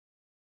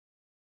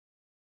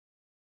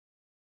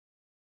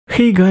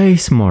Hey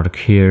guys, Mark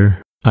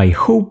here. I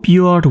hope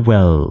you are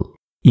well.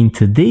 In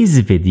today's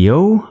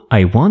video,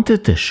 I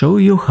wanted to show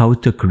you how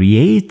to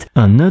create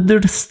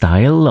another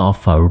style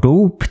of a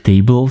rope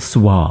table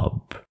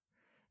swab.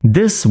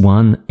 This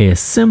one is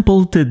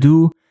simple to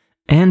do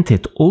and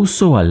it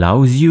also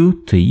allows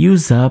you to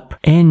use up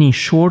any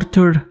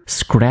shorter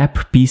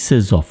scrap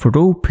pieces of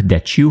rope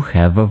that you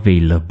have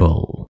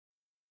available.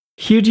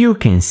 Here you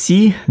can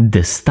see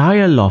the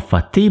style of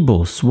a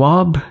table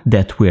swab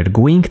that we're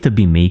going to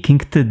be making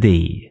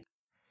today.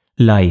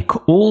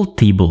 Like all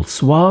table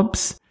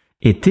swabs,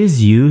 it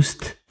is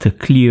used to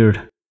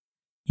clear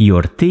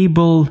your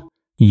table,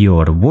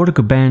 your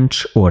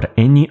workbench or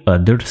any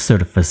other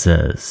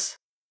surfaces.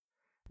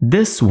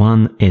 This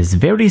one is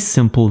very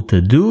simple to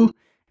do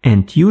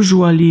and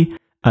usually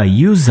I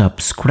use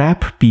up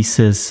scrap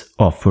pieces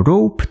of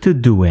rope to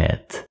do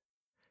it.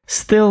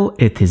 Still,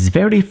 it is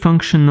very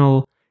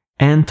functional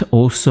and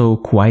also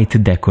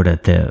quite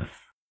decorative.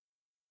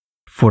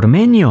 For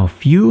many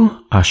of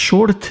you, a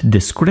short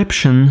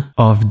description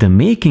of the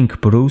making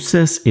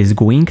process is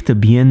going to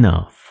be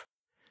enough.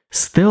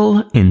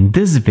 Still, in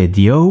this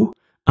video,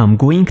 I'm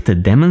going to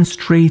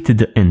demonstrate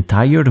the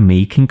entire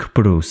making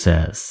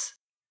process.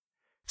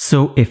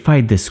 So if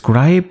I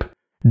describe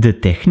the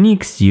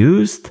techniques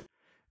used,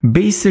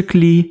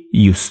 basically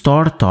you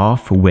start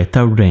off with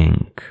a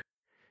ring.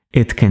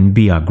 It can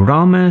be a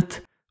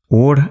grommet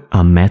or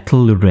a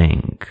metal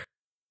ring.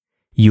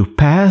 You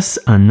pass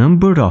a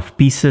number of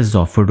pieces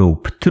of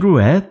rope through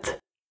it,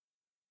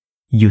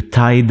 you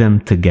tie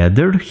them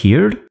together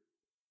here,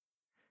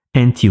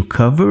 and you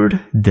cover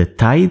the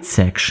tied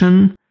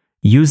section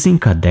using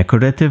a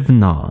decorative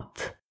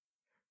knot.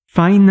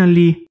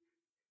 Finally,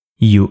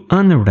 you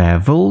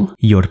unravel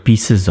your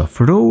pieces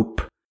of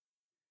rope,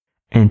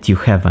 and you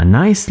have a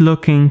nice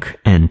looking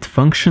and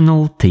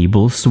functional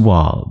table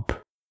swab.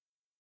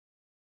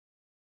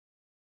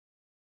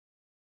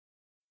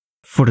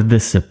 For the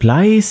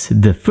supplies,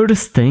 the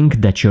first thing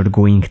that you're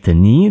going to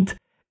need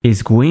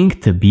is going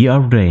to be a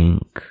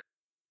ring.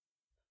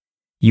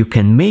 You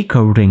can make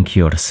a ring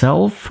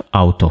yourself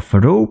out of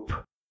rope,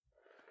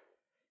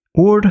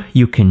 or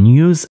you can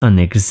use an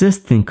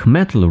existing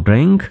metal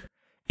ring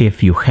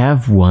if you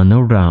have one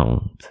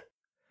around.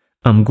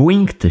 I'm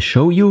going to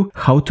show you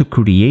how to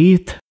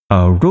create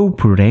a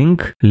rope ring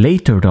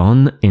later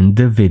on in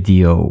the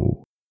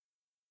video.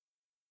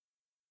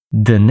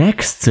 The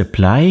next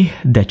supply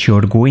that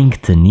you're going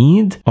to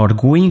need are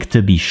going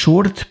to be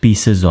short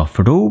pieces of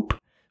rope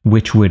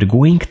which we're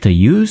going to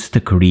use to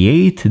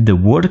create the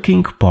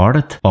working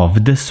part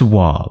of the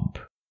swab.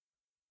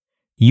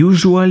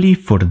 Usually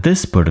for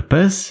this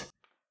purpose,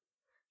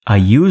 I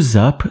use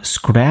up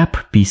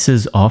scrap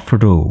pieces of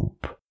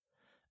rope.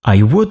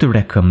 I would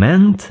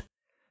recommend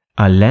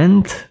a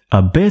length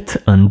a bit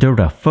under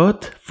a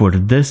foot for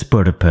this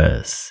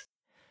purpose.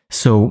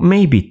 So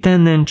maybe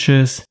 10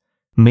 inches,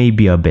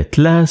 maybe a bit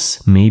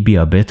less, maybe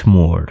a bit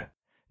more,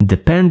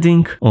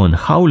 depending on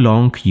how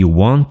long you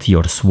want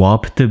your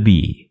swab to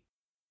be.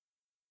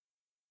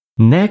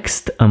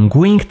 Next, I'm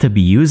going to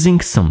be using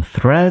some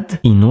thread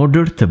in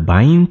order to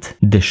bind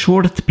the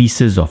short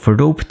pieces of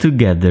rope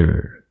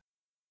together.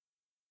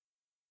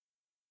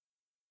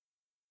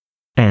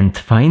 And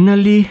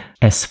finally,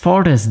 as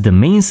far as the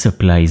main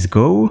supplies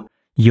go,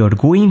 you're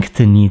going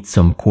to need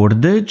some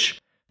cordage,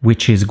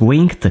 which is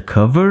going to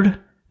cover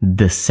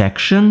the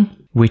section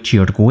which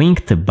you're going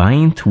to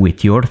bind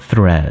with your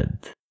thread.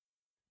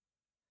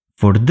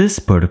 For this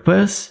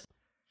purpose,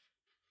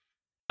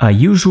 I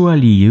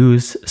usually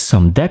use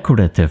some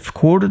decorative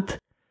cord,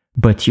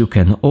 but you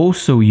can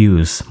also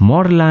use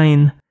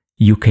marline,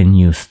 you can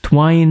use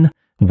twine,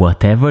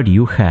 whatever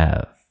you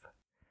have.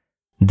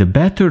 The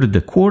better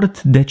the cord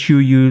that you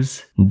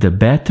use, the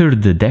better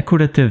the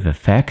decorative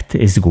effect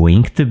is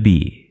going to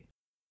be.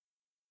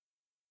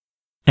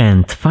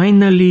 And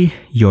finally,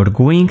 you're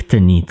going to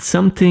need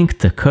something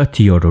to cut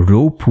your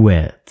rope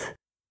with.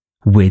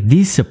 With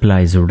these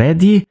supplies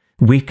ready,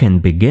 we can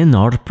begin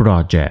our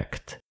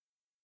project.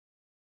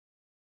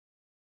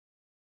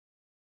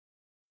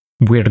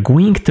 We're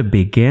going to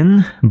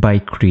begin by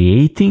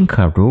creating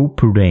a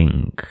rope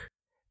ring.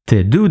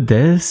 To do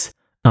this,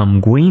 I'm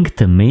going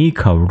to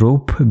make a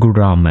rope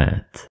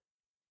grommet.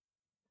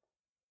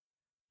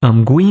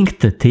 I'm going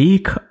to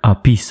take a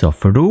piece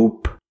of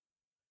rope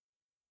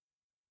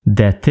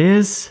that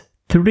is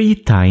 3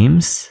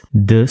 times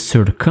the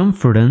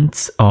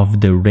circumference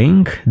of the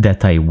ring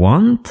that I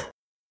want.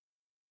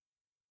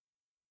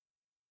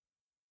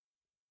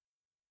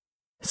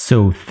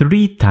 So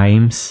 3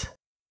 times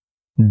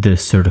the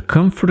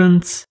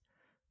circumference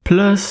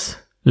plus,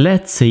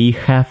 let's say,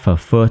 half a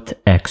foot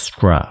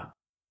extra.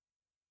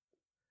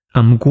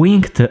 I'm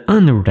going to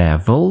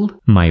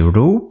unravel my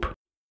rope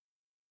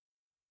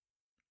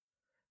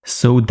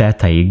so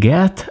that I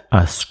get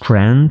a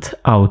strand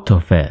out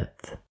of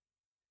it.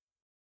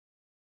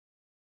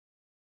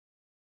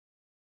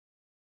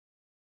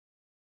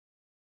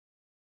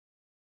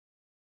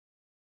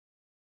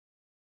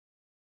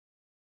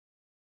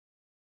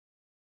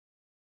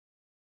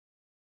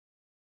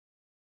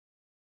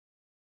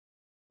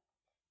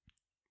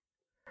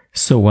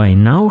 So I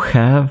now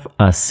have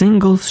a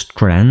single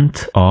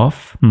strand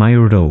of my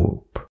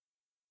rope.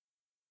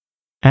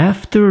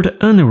 After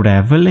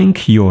unraveling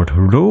your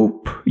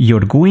rope, you're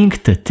going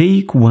to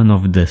take one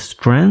of the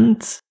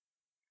strands,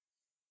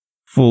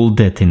 fold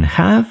it in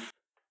half,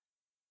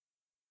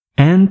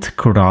 and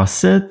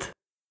cross it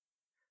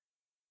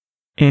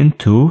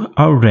into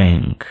a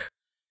ring.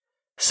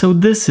 So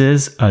this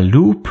is a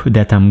loop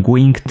that I'm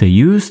going to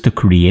use to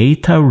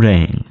create a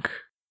ring.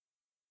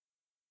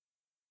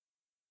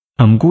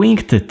 I'm going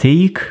to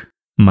take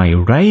my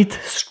right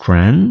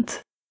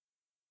strand,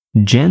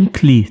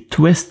 gently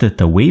twist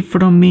it away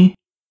from me,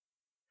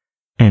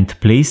 and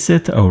place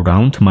it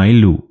around my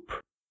loop.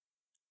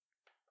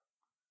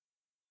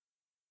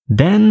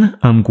 Then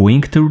I'm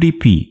going to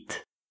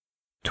repeat.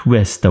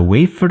 Twist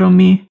away from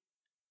me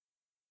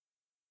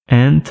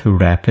and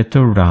wrap it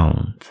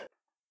around.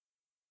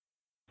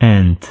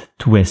 And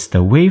twist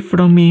away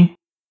from me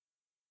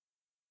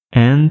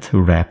and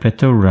wrap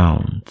it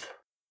around.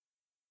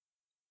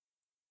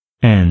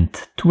 And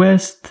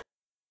twist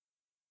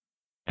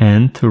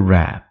and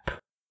wrap.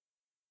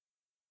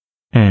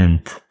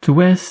 And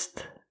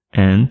twist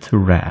and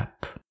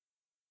wrap.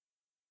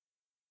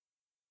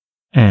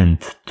 And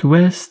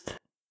twist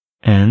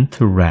and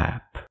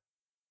wrap.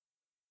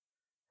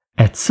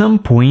 At some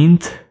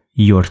point,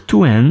 your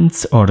two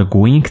ends are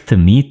going to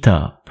meet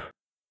up.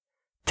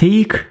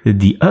 Take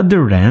the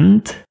other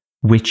end,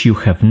 which you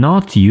have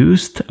not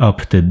used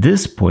up to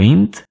this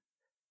point,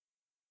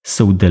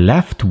 so the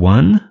left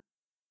one,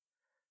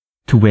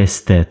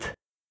 twist it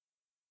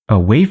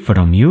away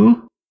from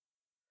you,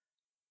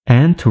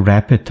 and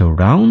wrap it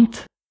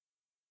around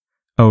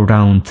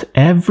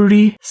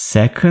every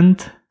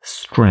second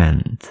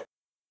strand.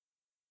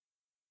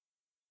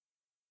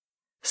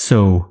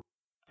 So,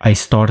 I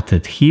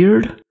started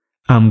here,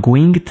 I'm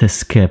going to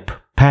skip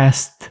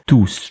past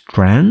two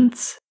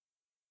strands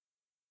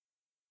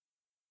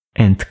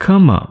and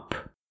come up.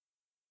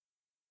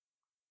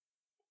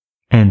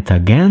 And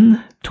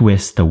again,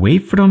 twist away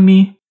from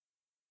me,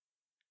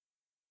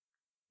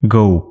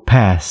 go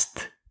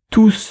past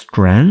two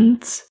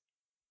strands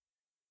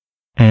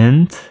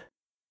and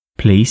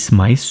place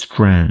my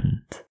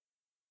strand.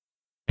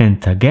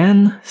 And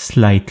again,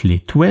 slightly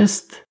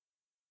twist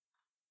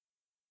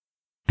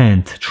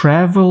and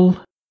travel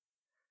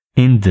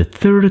in the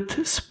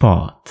third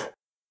spot.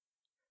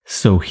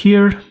 So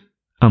here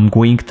I'm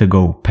going to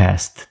go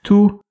past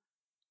two.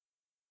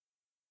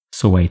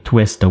 So I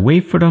twist away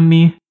from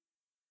me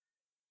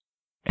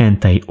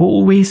and I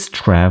always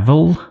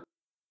travel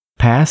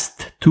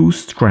past two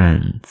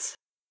strands.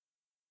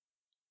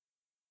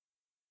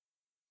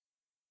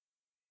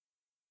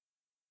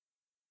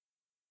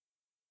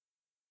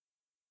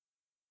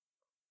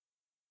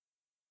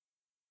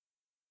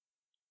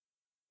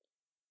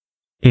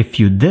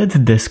 If you did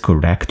this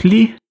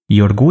correctly,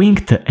 you're going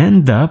to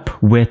end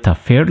up with a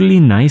fairly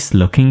nice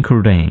looking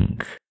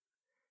ring.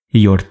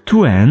 Your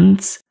two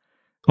ends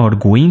are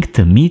going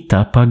to meet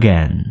up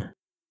again.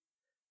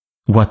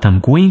 What I'm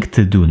going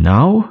to do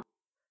now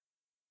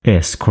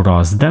is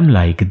cross them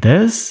like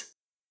this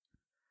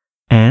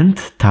and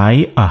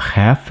tie a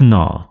half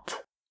knot.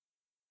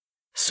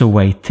 So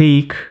I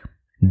take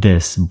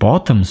this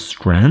bottom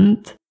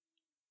strand,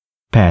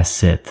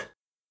 pass it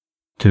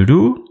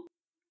through,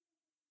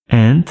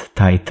 and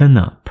tighten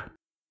up.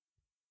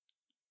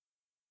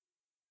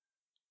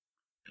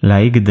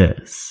 Like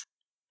this.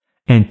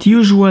 And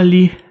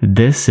usually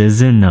this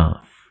is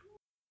enough.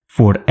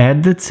 For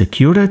added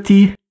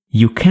security,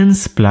 you can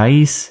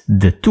splice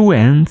the two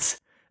ends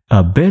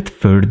a bit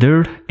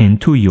further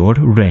into your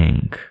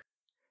ring.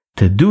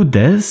 To do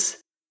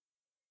this,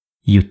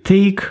 you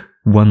take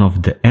one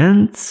of the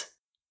ends,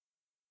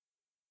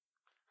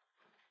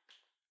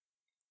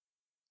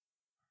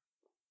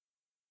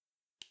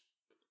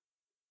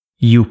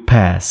 you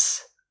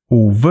pass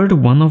over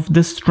one of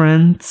the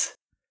strands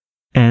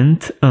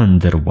and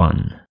under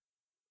one.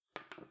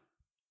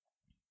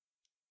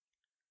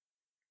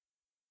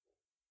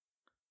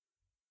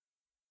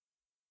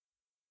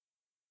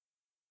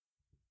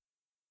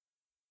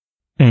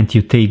 And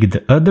you take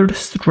the other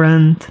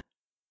strand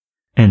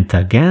and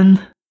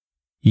again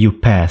you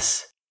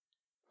pass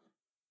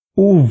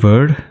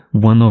over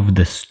one of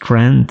the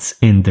strands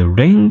in the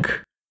ring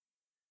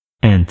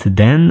and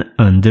then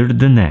under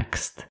the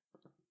next.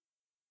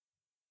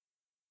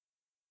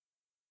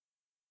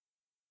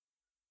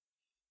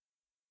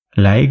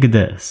 Like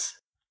this.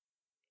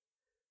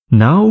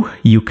 Now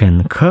you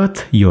can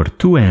cut your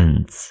two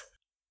ends.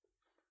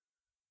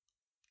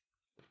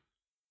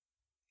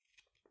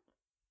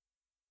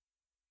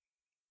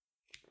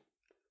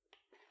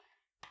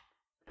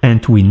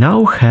 And we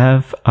now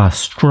have a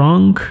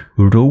strong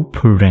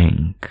rope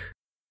ring.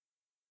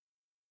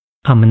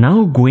 I'm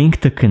now going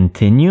to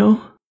continue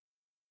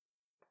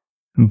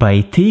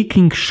by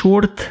taking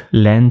short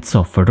lengths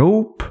of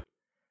rope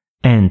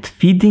and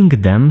feeding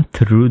them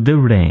through the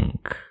ring.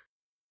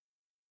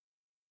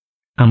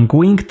 I'm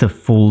going to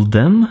fold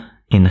them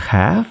in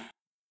half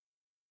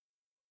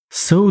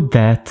so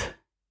that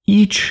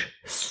each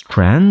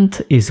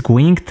strand is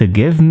going to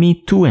give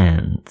me 2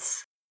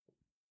 ends.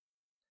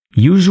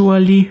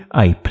 Usually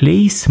I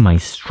place my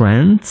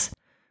strands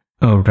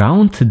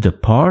around the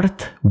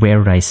part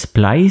where I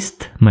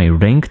spliced my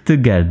ring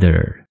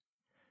together.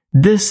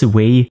 This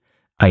way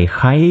I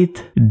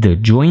hide the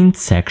joint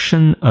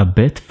section a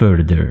bit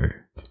further.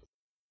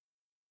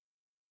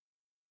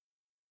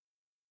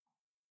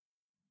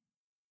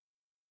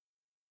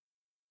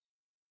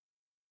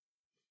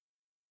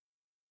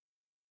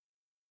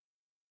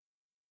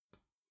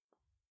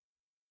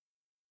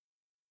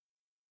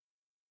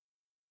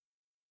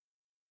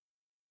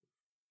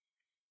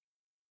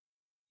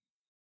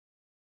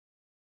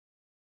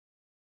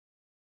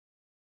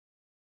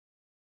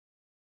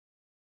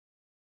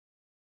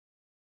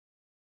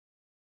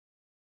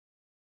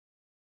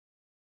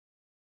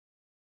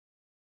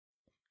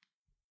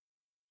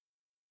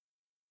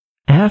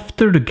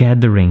 After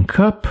gathering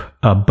up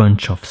a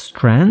bunch of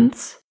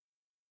strands,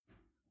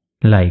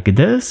 like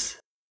this,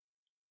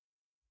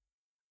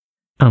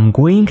 I'm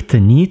going to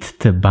need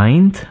to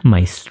bind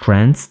my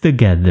strands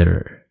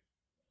together.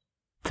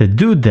 To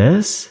do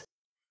this,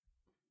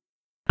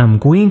 I'm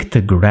going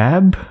to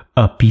grab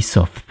a piece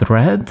of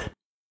thread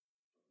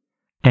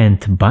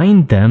and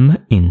bind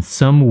them in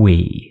some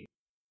way.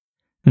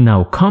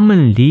 Now,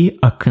 commonly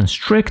a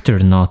constrictor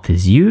knot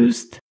is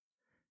used.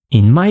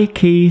 In my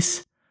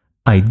case,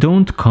 I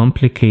don't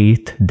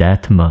complicate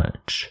that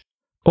much.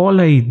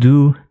 All I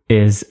do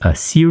is a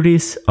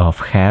series of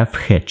half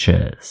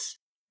hitches.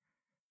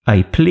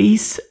 I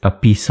place a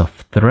piece of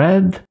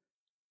thread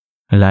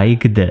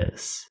like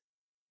this.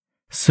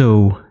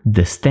 So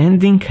the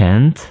standing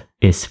end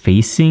is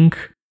facing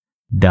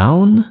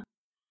down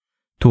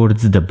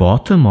towards the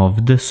bottom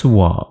of the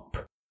swab.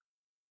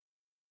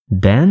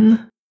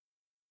 Then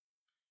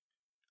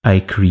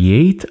I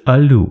create a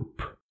loop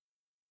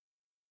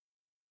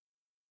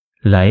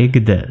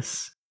like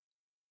this.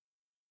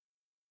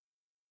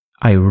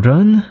 I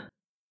run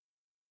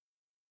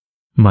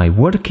my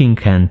working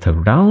end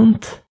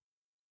around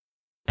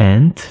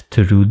and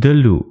through the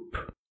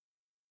loop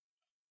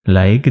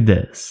like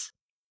this.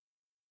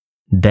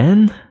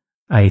 Then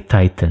I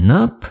tighten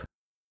up,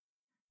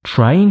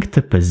 trying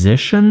to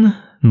position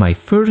my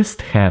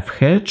first half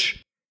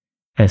hitch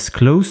as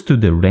close to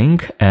the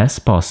ring as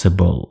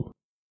possible.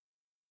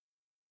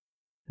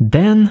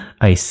 Then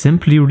I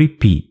simply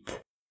repeat.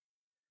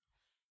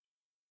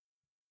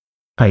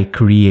 I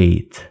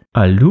create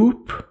a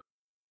loop,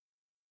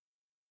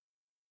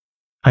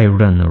 I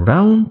run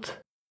around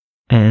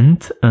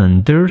and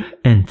under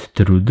and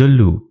through the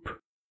loop,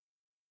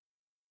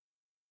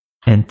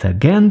 and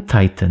again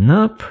tighten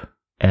up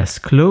as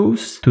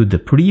close to the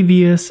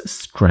previous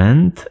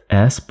strand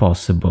as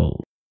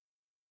possible.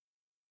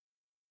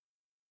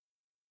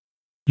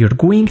 You're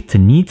going to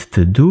need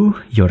to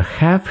do your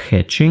half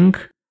hitching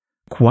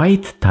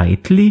quite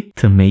tightly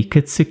to make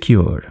it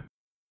secure.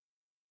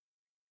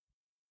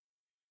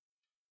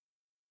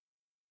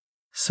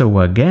 So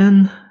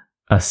again,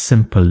 a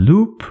simple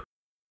loop,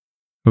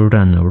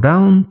 run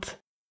around,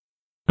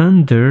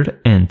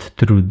 under and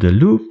through the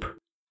loop,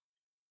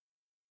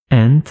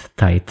 and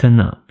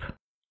tighten up.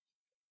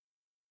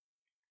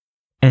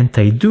 And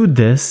I do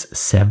this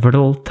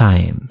several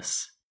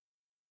times.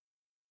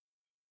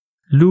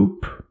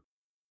 Loop,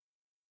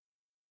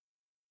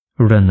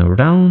 run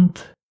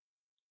around,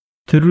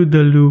 through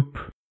the loop,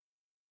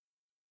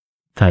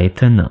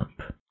 tighten up.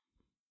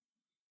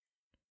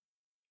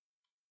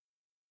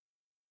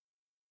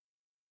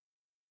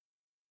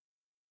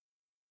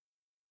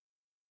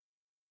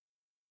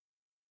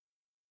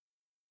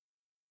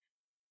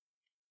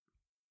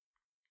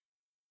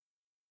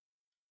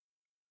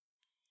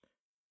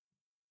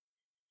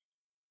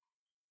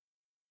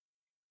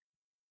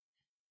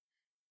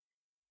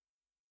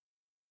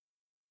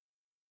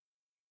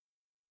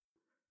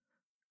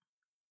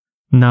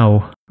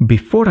 Now,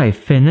 before I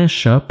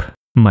finish up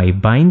my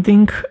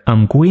binding,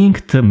 I'm going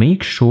to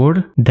make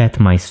sure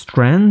that my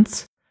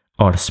strands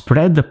are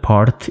spread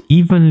apart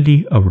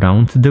evenly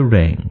around the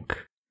ring.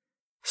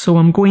 So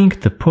I'm going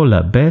to pull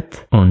a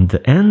bit on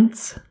the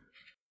ends.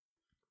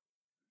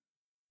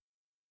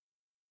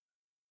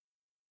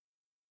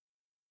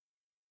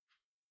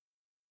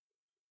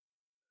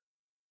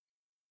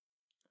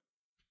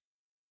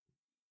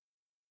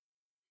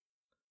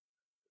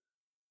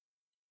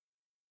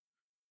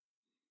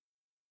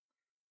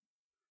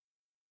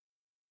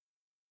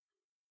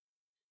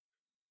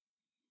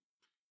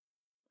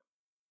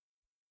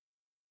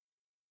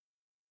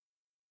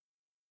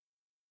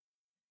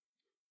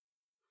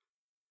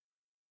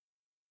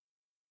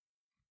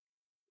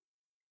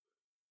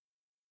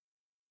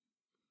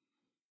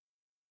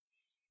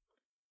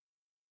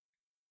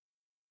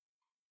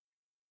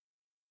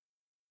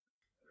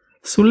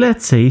 So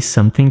let's say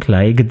something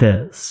like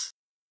this.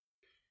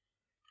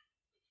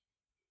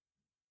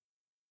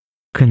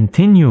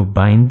 Continue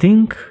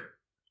binding.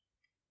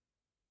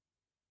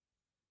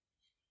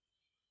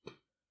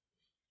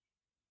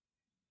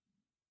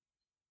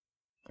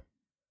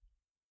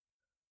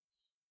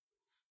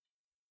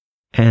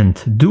 and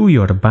do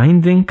your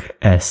binding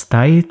as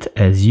tight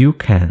as you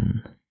can.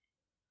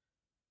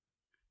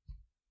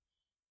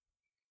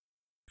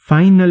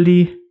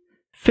 Finally,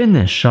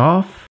 finish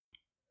off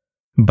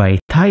by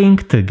tying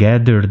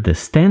together the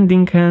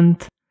standing end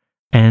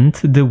and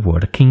the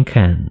working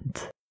end.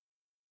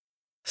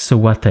 So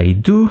what I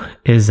do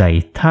is I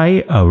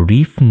tie a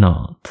reef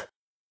knot.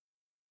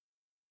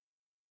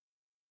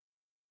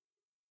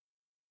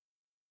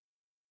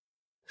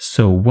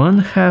 So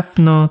 1/2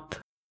 knot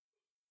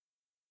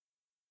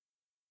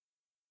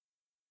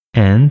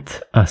and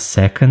a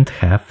 2nd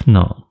half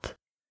knot,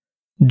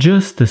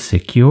 just to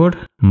secure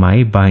my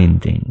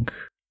binding.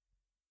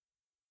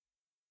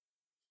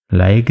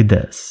 Like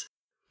this.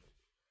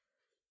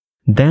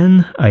 Then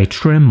I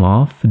trim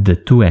off the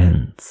 2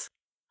 ends.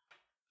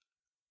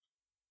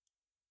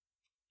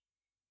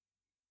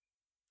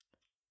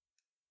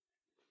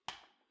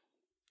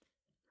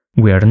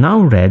 We are now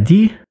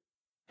ready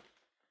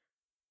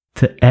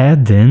to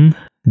add in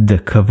the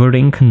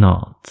covering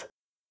knot.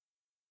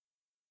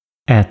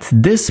 At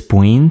this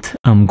point,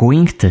 I'm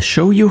going to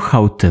show you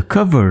how to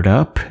cover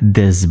up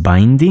this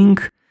binding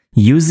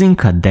using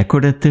a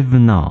decorative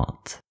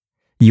knot.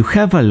 You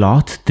have a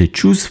lot to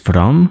choose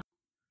from.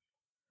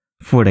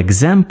 For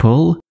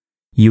example,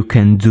 you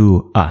can do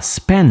a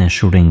Spanish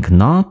ring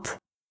knot,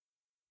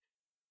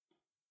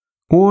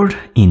 or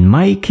in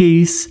my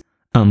case,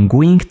 I'm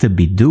going to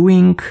be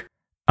doing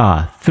a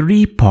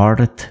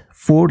 3-part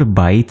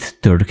 4-bite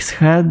Turk's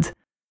head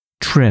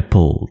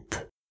tripled.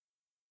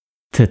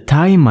 To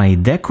tie my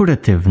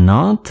decorative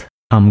knot,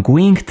 I'm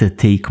going to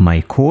take my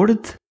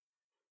cord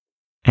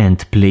and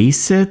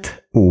place it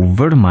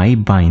over my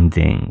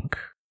binding.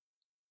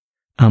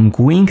 I'm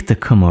going to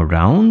come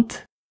around,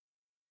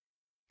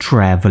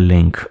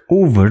 traveling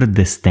over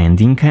the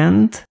standing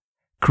end,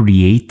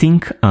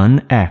 creating an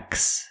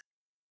X.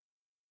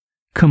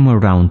 Come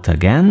around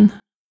again,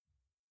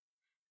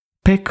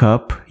 pick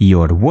up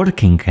your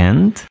working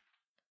end,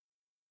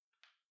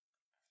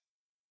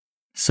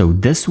 so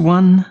this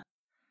one,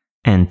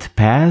 and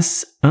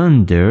pass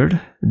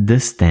under the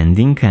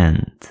standing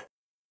end,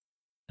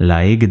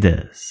 like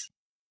this.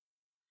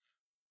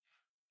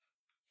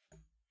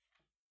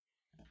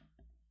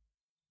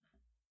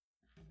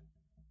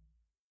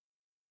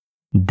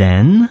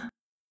 Then,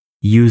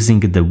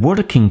 using the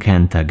working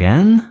end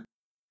again,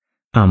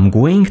 I'm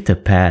going to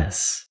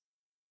pass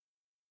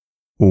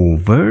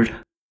over,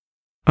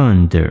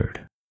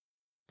 under.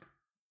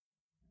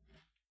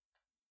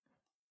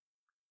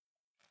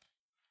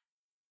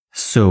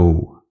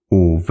 So,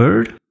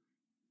 over,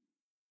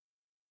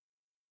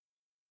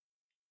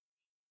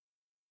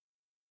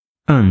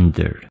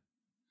 under.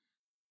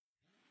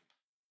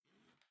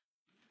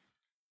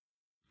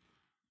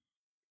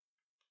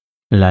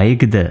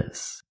 Like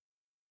this.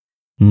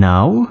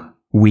 Now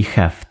we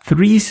have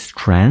 3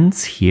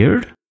 strands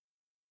here.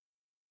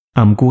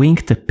 I'm going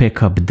to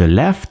pick up the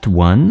left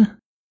one,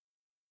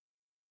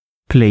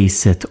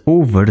 place it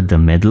over the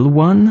middle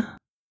one,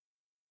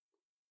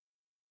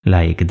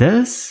 like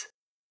this.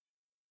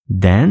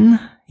 Then,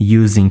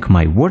 using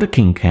my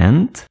working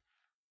end,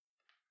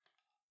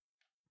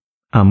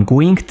 I'm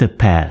going to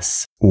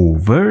pass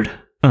over,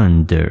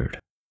 under.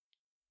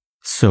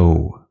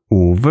 So,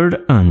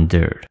 over,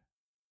 under.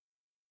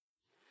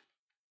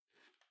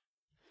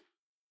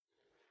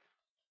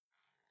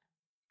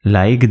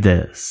 Like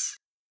this.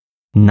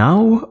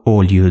 Now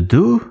all you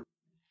do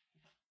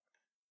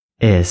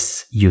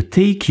is you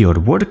take your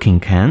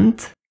working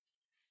end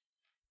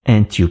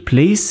and you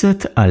place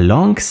it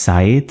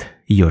alongside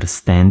your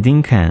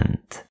standing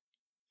end.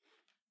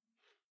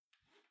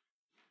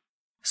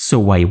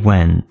 So I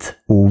went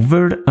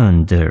over,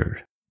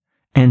 under,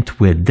 and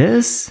with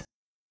this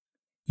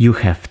you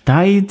have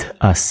tied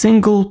a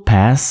single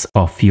pass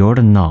of your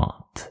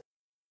knot.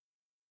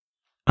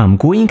 I'm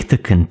going to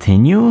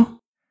continue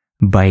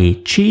by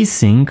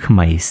chasing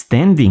my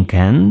standing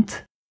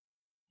end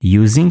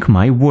using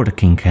my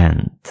working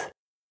end.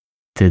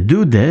 To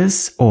do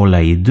this, all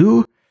I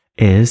do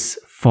is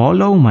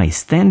follow my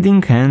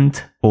standing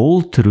end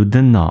all through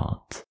the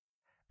knot.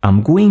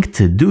 I'm going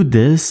to do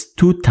this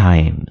 2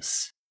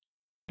 times.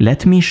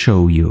 Let me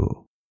show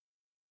you.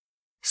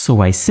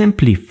 So I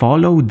simply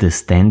follow the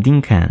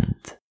standing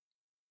end.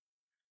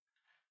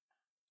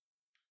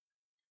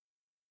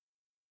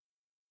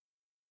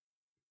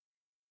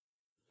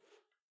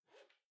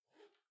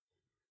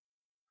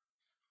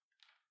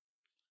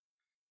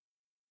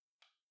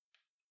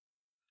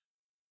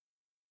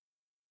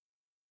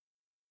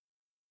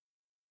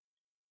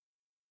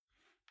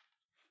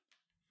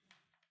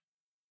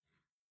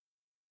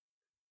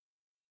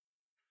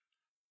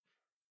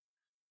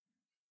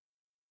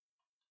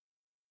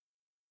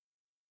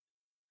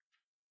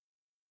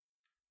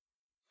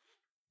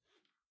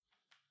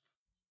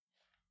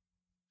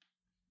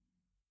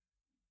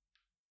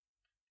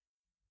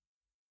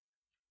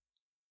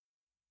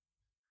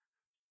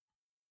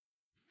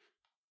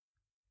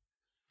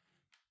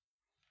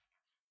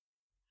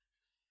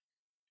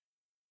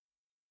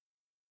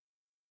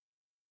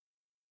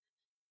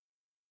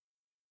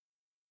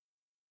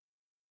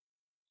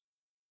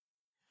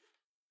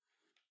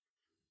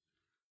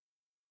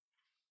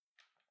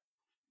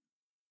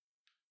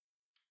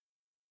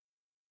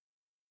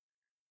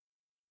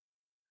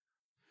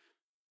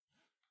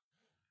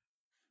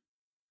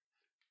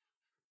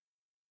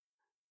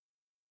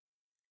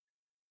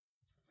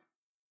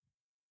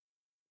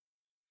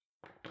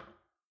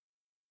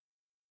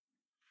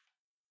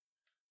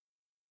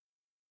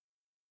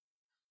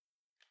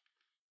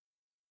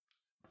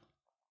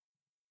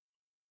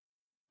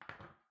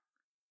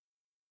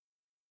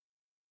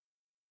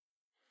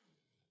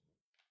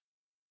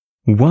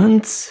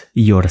 Once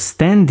your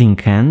standing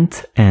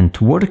end and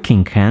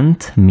working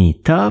end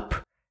meet up,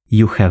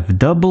 you have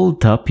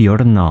doubled up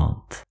your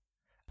knot.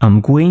 I'm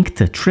going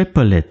to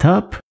triple it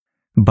up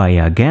by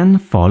again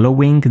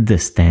following the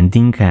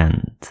standing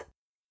end.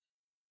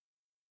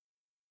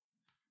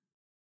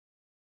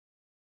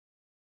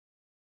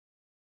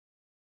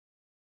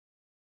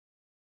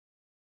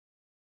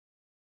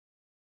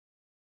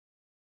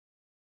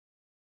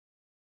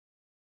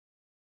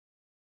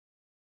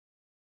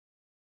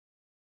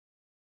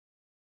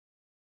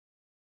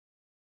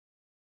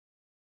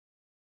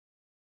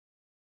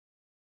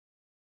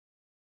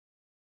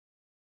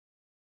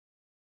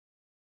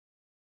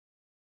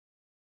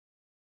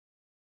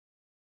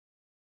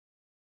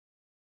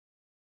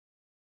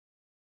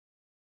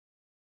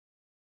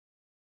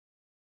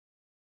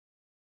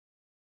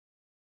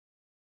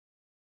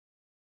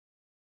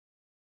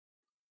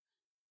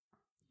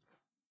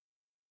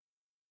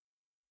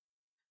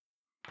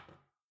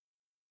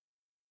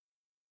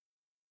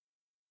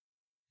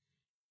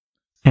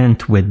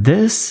 And with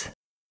this,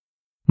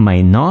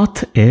 my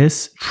knot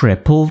is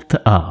tripled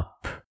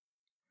up.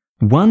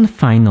 One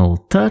final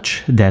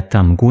touch that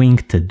I'm going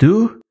to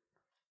do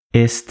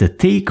is to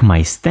take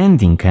my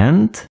standing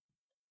end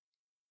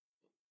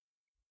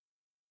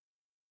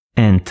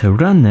and to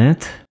run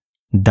it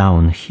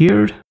down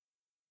here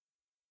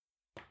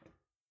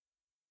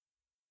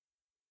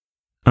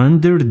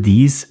under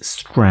these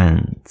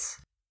strands.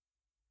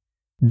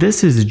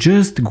 This is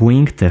just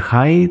going to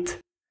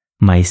hide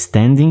my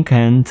standing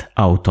end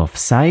out of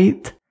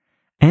sight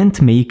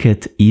and make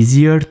it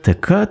easier to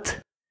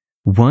cut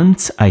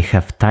once I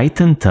have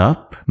tightened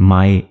up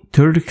my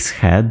Turk's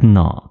head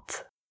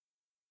knot.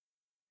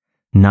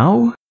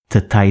 Now, to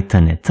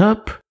tighten it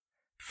up,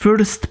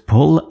 first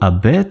pull a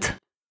bit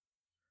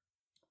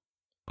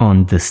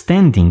on the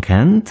standing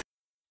end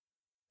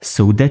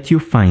so that you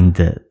find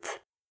it.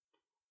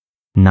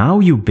 Now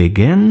you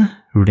begin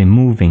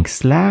removing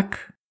slack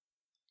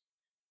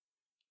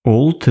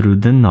all through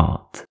the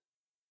knot.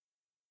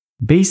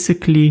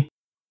 Basically,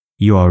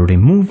 you are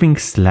removing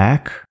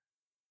slack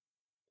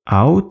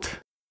out,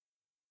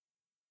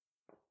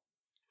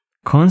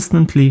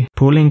 constantly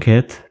pulling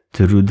it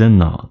through the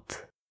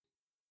knot.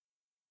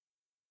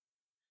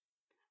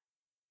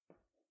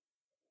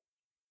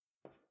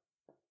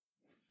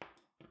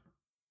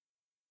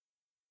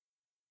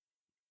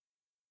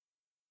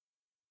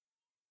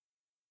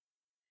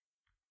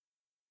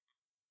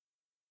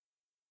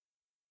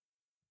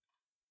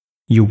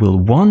 You will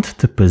want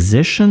to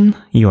position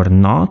your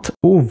knot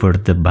over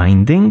the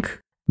binding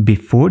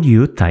before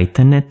you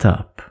tighten it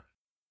up.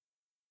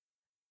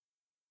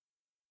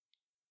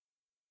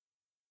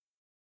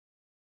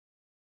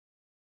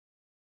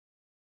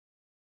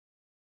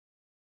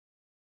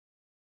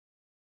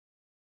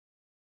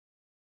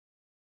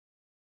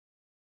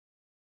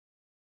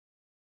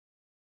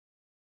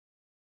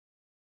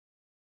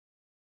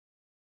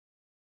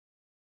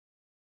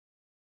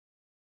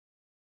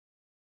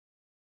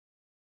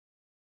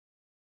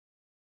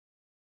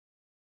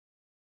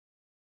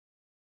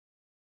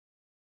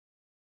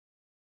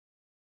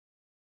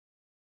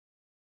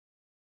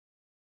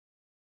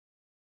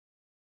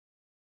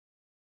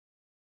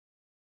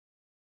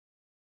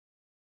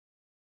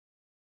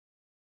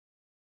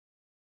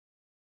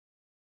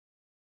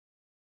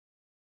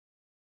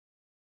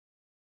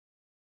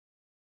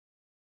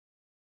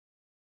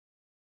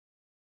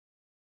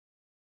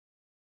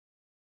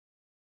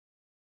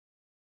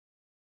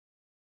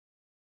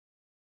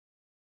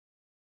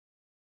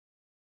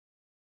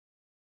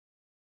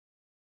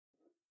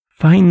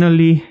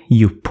 Finally,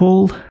 you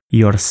pull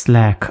your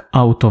slack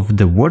out of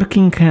the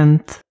working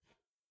end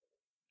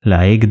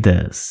like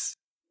this.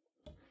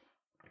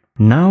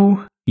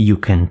 Now you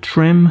can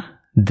trim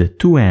the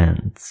two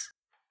ends.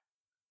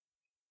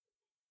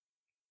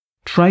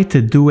 Try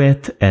to do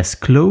it as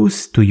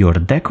close to your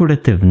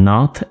decorative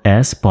knot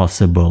as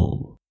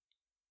possible.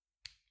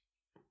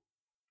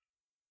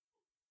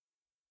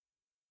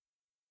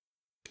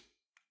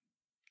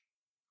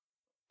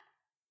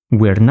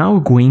 We're now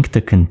going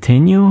to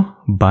continue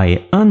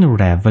by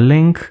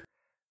unraveling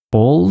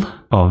all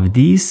of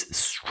these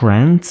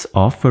strands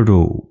of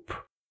rope.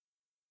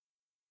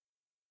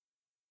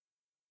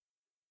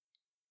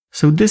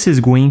 So this is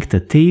going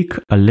to take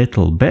a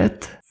little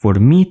bit for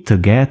me to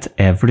get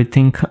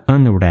everything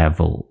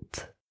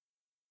unraveled.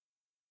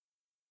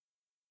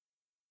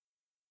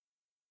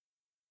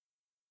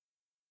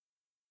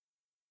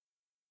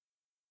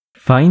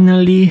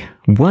 Finally,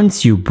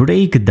 once you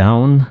break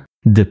down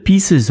the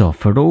pieces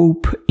of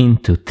rope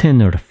into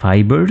thinner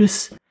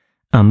fibers,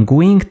 I'm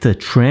going to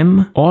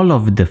trim all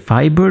of the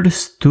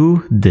fibers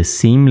to the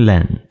same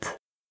length.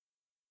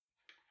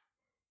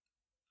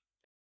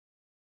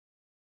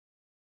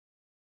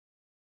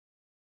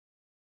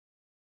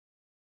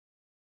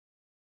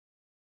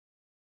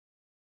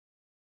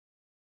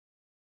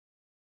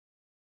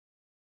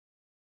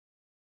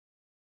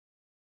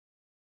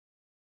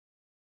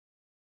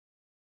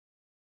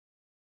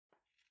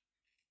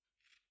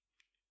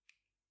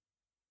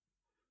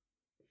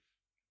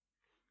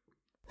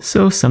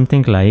 So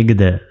something like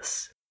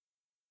this.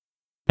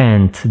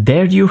 And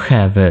there you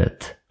have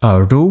it,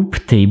 a rope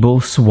table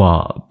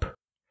swab.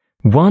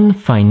 One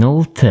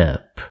final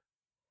tip.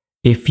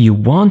 If you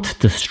want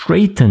to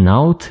straighten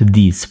out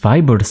these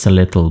fibers a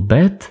little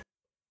bit,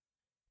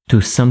 to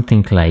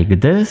something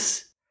like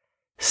this,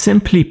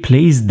 simply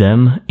place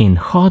them in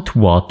hot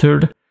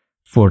water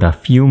for a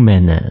few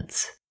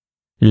minutes.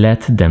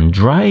 Let them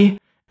dry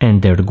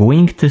and they're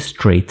going to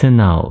straighten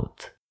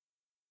out.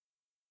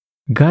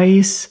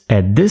 Guys,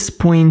 at this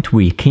point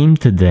we came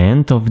to the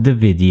end of the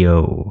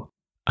video.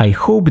 I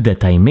hope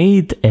that I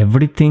made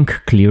everything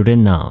clear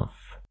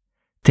enough.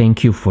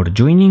 Thank you for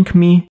joining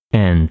me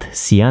and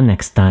see ya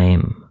next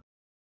time.